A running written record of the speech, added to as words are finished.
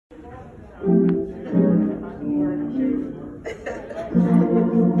So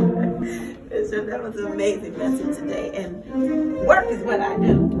that was an amazing message today. And work is what I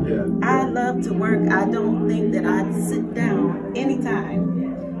do. Yeah. I love to work. I don't think that I'd sit down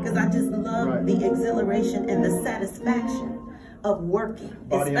anytime because I just love the exhilaration and the satisfaction of working.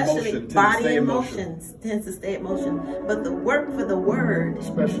 Body especially emotion, body emotions tends to stay in motion. But the work for the word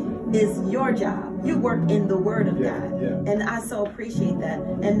especially is your job. You work in the word of God. Yeah. And I so appreciate that.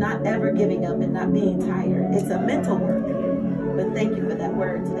 And not ever giving up and not being tired. It's a mental work. But thank you for that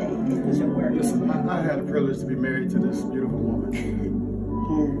word today. It was your word. Listen, I had the privilege to be married to this beautiful woman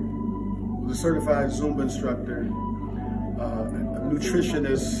who was a certified Zumba instructor, a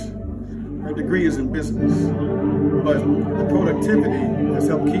nutritionist. Her degree is in business, but the productivity has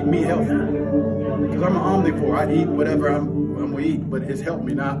helped keep me healthy. Because I'm an omnivore. I eat whatever I'm going to eat, but it's helped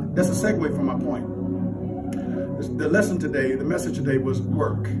me. Now, that's a segue from my point. The lesson today, the message today was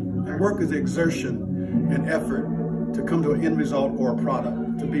work. And work is exertion and effort to come to an end result or a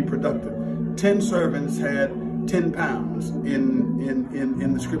product, to be productive. 10 servants had 10 pounds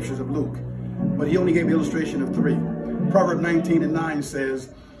in the scriptures of Luke, but he only gave the illustration of 3. Proverbs 19:9 says,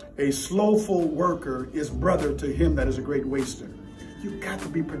 a slothful worker is brother to him that is a great waster. You've got to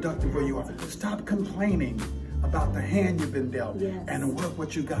be productive where you are. Stop complaining about the hand you've been dealt and work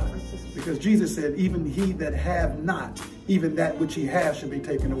what you got. Because Jesus said, even he that have not, even that which he has should be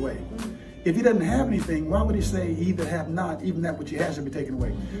taken away. If he doesn't have anything, why would he say he that have not, even that which he has should be taken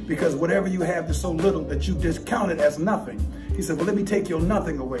away? Because whatever you have is so little that you discount it as nothing. He said, well, let me take your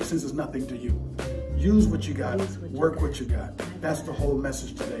nothing away since it's nothing to you. Use what you got, work what you got. That's the whole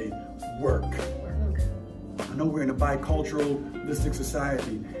message today, work. I know we're in a biculturalistic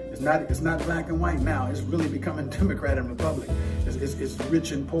society. It's not black and white now. It's really becoming Democrat and Republic. It's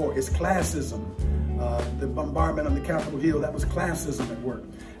rich and poor. It's classism. The bombardment on the Capitol Hill, that was classism at work.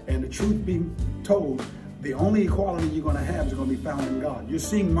 And the truth being told, the only equality you're going to have is going to be found in God. You're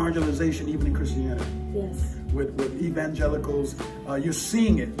seeing marginalization even in Christianity. Yes. With evangelicals, you're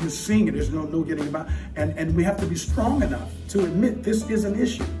seeing it. You're seeing it. There's no getting about. And we have to be strong enough to admit this is an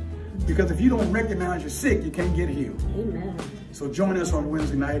issue. Because if you don't recognize you're sick, you can't get healed. Amen. So join us on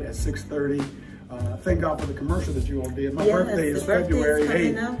Wednesday night at 6:30. Thank God for the commercial that you all did. My birthday is February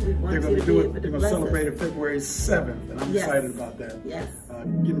 8th. They're going to do it. They're going to celebrate it February 7th. And I'm excited about that. Yes.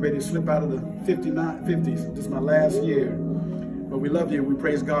 Getting ready to slip out of the 50s. This is my last year. But we love you. We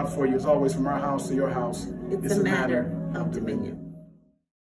praise God for you. As always, from our house to your house. It's a matter of dominion.